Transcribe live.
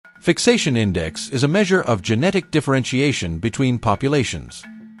Fixation Index is a measure of genetic differentiation between populations.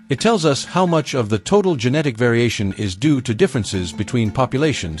 It tells us how much of the total genetic variation is due to differences between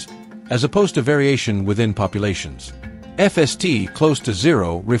populations, as opposed to variation within populations. FST close to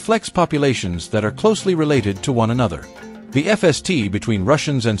 0 reflects populations that are closely related to one another. The FST between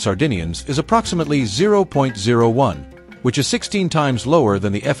Russians and Sardinians is approximately 0.01, which is 16 times lower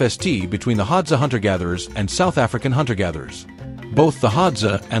than the FST between the Hadza hunter-gatherers and South African hunter-gatherers. Both the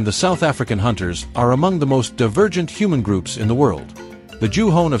Hadza and the South African hunters are among the most divergent human groups in the world. The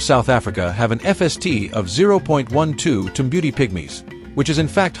Juhon of South Africa have an FST of 0.12 to beauty pygmies, which is in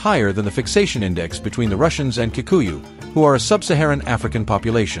fact higher than the Fixation Index between the Russians and Kikuyu, who are a Sub-Saharan African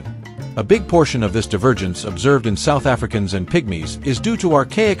population. A big portion of this divergence observed in South Africans and pygmies is due to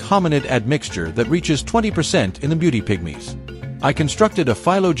archaic hominid admixture that reaches 20% in the beauty pygmies. I constructed a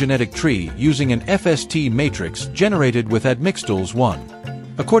phylogenetic tree using an FST matrix generated with admixtools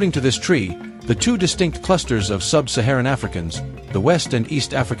 1. According to this tree, the two distinct clusters of Sub-Saharan Africans, the West and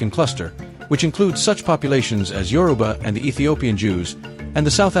East African cluster, which includes such populations as Yoruba and the Ethiopian Jews, and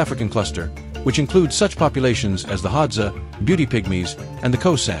the South African cluster, which includes such populations as the Hadza, beauty pygmies, and the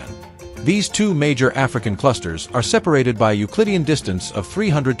Khoi San. These two major African clusters are separated by a Euclidean distance of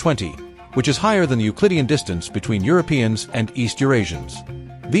 320, which is higher than the Euclidean distance between Europeans and East Eurasians.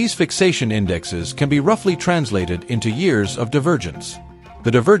 These fixation indexes can be roughly translated into years of divergence.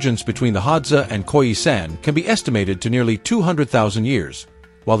 The divergence between the Hadza and Khoi San can be estimated to nearly 200,000 years,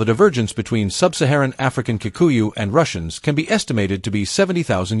 while the divergence between Sub-Saharan African Kikuyu and Russians can be estimated to be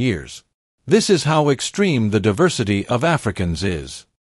 70,000 years. This is how extreme the diversity of Africans is.